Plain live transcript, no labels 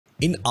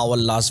In our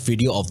last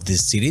video of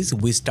this series,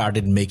 we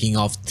started making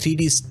of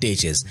 3D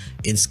stages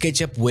in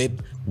Sketchup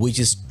WEB, which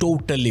is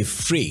totally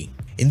free.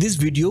 In this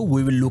video,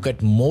 we will look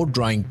at more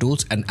drawing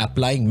tools and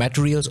applying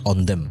materials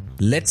on them.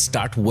 Let's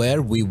start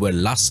where we were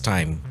last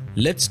time.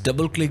 Let's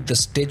double click the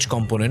stage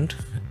component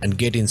and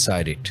get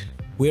inside it.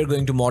 We are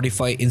going to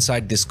modify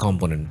inside this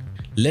component.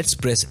 Let's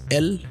press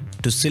L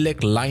to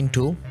select line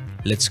tool.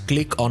 Let's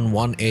click on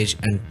one edge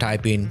and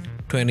type in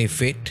 20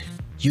 feet.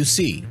 You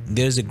see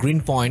there is a green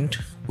point,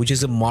 which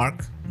is a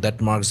mark that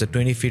marks the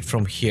 20 feet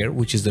from here,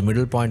 which is the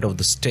middle point of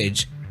the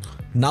stage.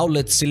 Now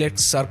let's select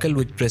circle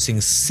with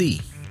pressing C.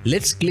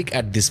 Let's click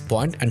at this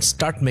point and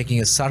start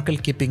making a circle,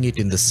 keeping it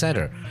in the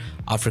center.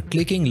 After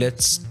clicking,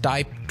 let's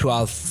type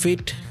 12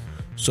 feet.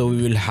 So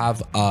we will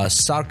have a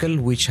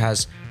circle which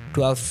has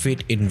 12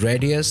 feet in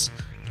radius.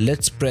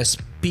 Let's press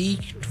P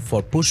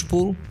for push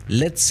pull.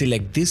 Let's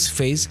select this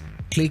face,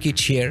 click it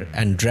here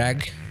and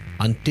drag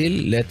until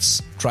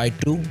let's try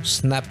to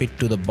snap it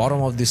to the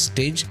bottom of this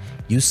stage.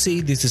 You see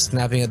this is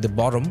snapping at the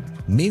bottom,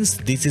 means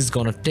this is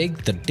gonna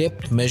take the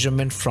depth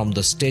measurement from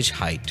the stage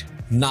height.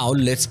 Now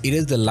let's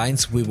erase the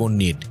lines we won't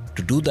need.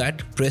 To do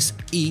that, press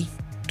E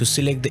to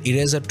select the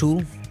eraser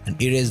tool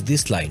and erase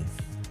this line.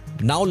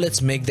 Now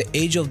let's make the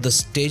edge of the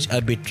stage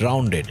a bit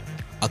rounded.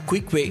 A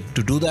quick way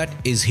to do that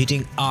is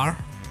hitting R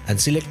and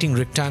selecting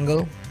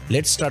rectangle.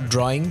 Let's start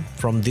drawing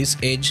from this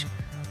edge.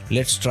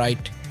 Let's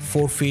write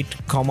 4 feet,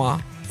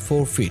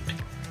 4 feet.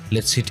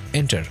 Let's hit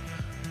enter.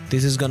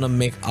 This is gonna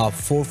make a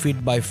 4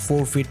 feet by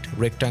 4 feet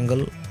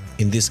rectangle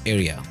in this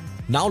area.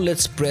 Now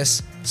let's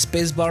press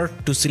spacebar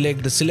to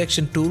select the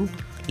selection tool.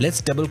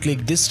 Let's double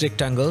click this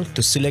rectangle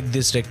to select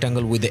this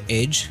rectangle with the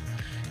edge.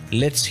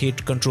 Let's hit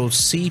Ctrl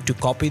C to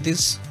copy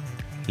this.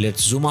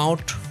 Let's zoom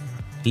out.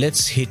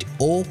 Let's hit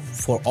O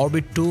for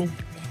orbit tool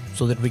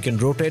so that we can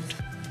rotate.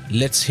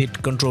 Let's hit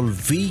Ctrl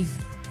V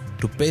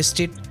to paste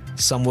it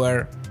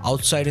somewhere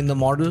outside in the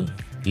model.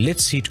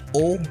 Let's hit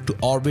O to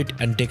orbit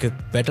and take a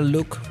better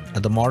look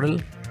at the model.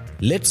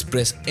 Let's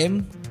press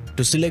M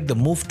to select the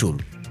move tool.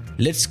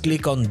 Let's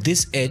click on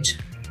this edge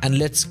and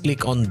let's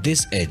click on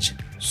this edge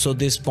so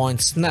this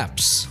point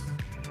snaps.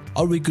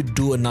 Or we could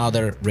do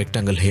another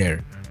rectangle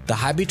here. The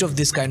habit of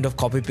this kind of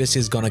copy paste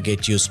is gonna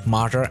get you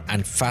smarter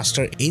and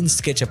faster in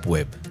Sketchup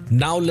WEB.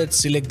 Now let's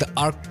select the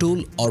arc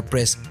tool or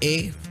press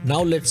A.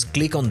 Now let's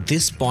click on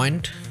this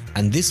point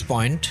and this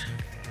point.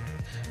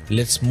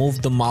 Let's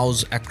move the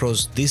mouse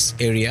across this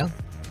area.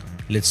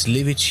 Let's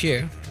leave it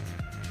here.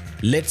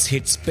 Let's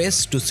hit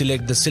space to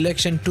select the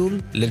selection tool.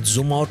 Let's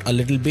zoom out a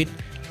little bit.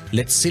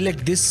 Let's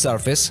select this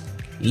surface.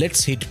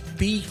 Let's hit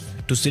P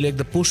to select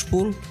the push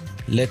pull.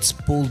 Let's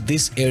pull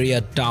this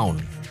area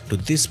down to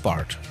this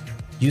part.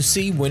 You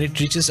see when it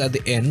reaches at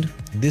the end,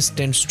 this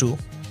tends to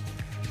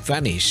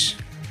vanish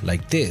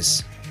like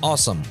this.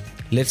 Awesome.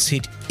 Let's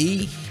hit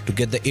E to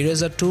get the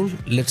eraser tool.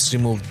 Let's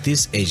remove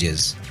these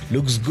edges.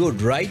 Looks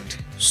good, right?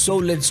 So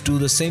let's do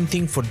the same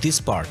thing for this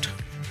part.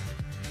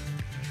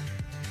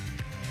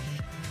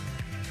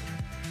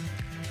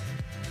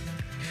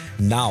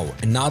 Now,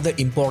 another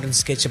important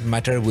SketchUp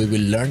matter we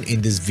will learn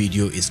in this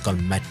video is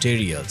called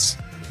materials.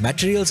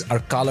 Materials are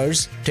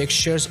colors,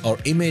 textures or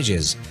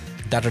images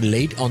that are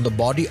laid on the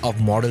body of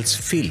model's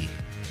fill.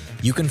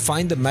 You can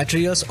find the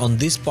materials on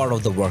this part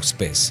of the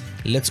workspace.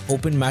 Let's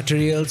open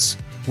materials.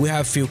 We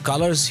have few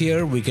colors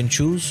here we can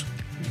choose.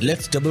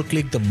 Let's double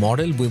click the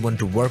model we want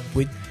to work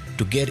with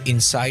to get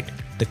inside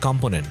the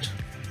component.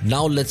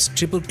 Now let's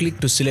triple click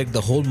to select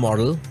the whole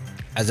model.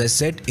 As I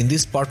said, in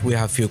this part we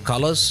have few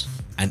colors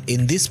and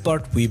in this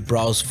part we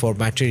browse for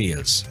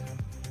materials.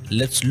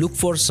 Let's look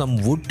for some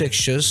wood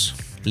textures.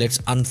 Let's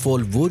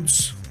unfold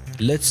woods.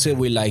 Let's say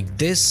we like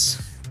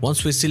this.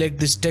 Once we select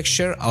this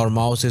texture, our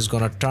mouse is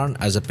gonna turn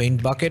as a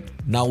paint bucket.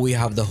 Now we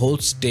have the whole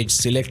stage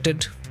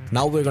selected.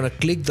 Now we're gonna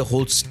click the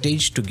whole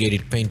stage to get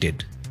it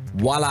painted.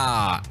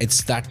 Voila!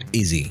 It's that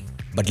easy.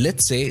 But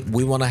let's say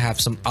we wanna have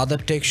some other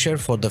texture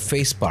for the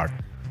face part.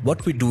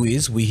 What we do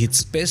is we hit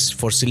space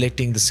for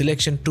selecting the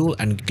selection tool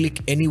and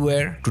click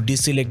anywhere to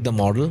deselect the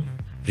model.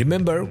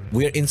 Remember,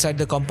 we are inside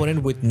the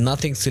component with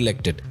nothing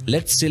selected.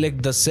 Let's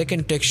select the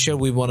second texture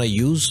we wanna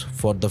use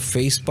for the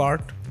face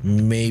part.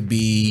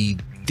 Maybe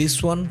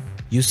this one.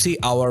 You see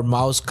our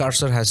mouse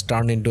cursor has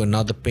turned into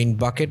another paint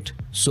bucket.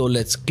 So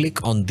let's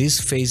click on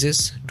these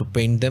faces to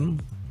paint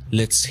them.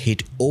 Let's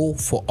hit O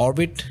for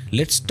orbit.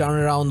 Let's turn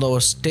around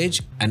our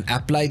stage and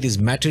apply this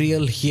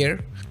material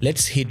here.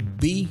 Let's hit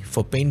B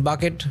for paint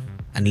bucket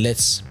and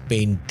let's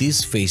paint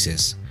these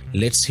faces.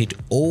 Let's hit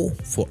O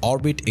for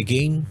orbit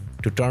again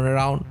to turn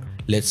around.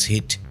 Let's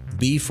hit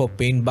B for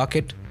paint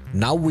bucket.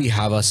 Now we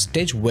have a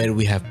stage where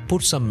we have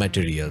put some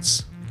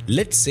materials.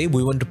 Let's say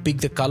we want to pick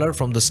the color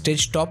from the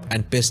stage top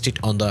and paste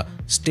it on the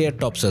stair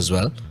tops as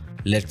well.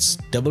 Let's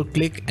double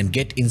click and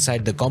get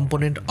inside the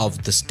component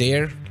of the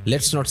stair.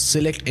 Let's not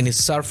select any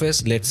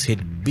surface. Let's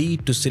hit B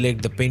to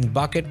select the paint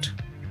bucket.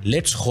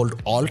 Let's hold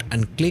Alt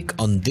and click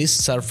on this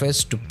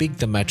surface to pick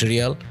the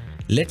material.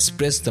 Let's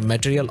press the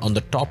material on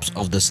the tops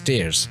of the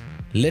stairs.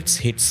 Let's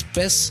hit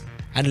space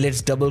and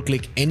let's double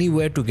click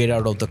anywhere to get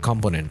out of the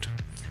component.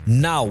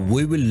 Now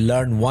we will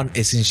learn one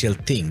essential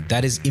thing,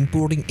 that is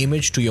importing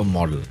image to your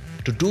model.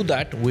 To do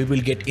that, we will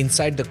get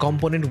inside the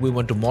component we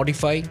want to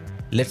modify.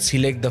 Let's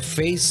select the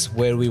face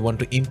where we want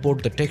to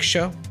import the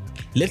texture.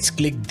 Let's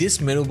click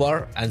this menu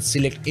bar and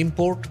select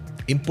import.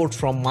 Import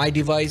from my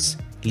device.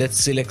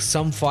 Let's select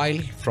some file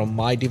from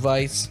my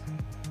device.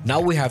 Now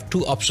we have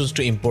two options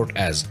to import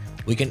as.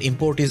 We can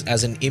import it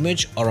as an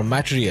image or a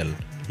material.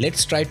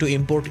 Let's try to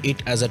import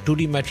it as a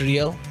 2D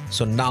material.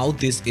 So now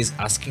this is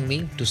asking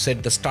me to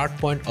set the start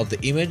point of the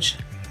image.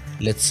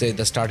 Let's say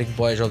the starting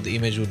point of the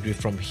image would be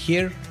from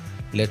here.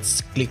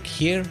 Let's click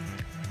here.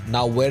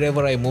 Now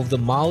wherever I move the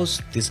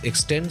mouse, this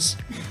extends.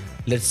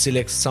 Let's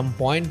select some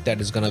point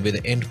that is gonna be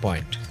the end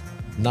point.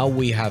 Now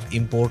we have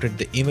imported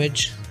the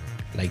image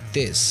like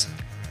this.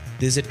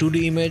 This is a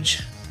 2D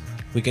image.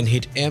 We can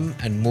hit M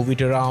and move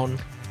it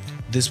around.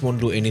 This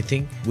won't do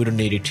anything. We don't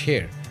need it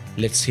here.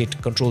 Let's hit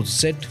Ctrl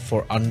Z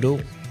for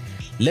undo.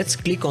 Let's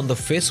click on the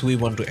face we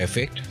want to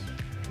affect.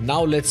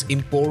 Now let's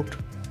import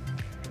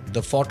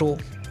the photo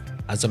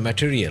as a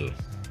material.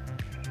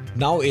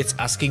 Now it's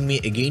asking me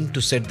again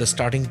to set the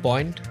starting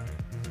point.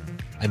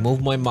 I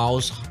move my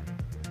mouse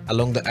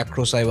along the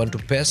across I want to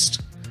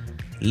paste.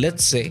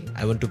 Let's say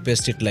I want to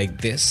paste it like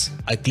this.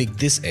 I click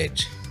this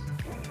edge.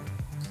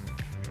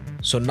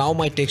 So now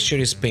my texture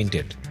is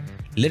painted.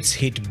 Let's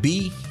hit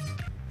B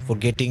for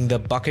getting the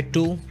bucket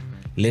tool.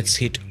 Let's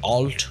hit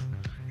Alt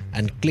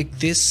and click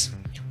this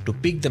to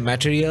pick the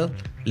material.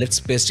 Let's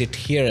paste it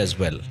here as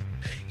well.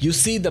 You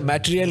see the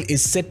material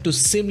is set to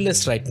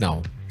seamless right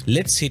now.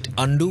 Let's hit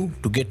undo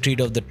to get rid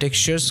of the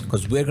textures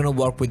because we're gonna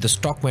work with the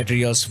stock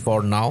materials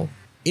for now.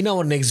 In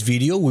our next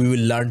video, we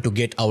will learn to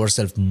get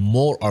ourselves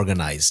more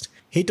organized.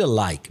 Hit a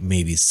like,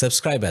 maybe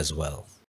subscribe as well.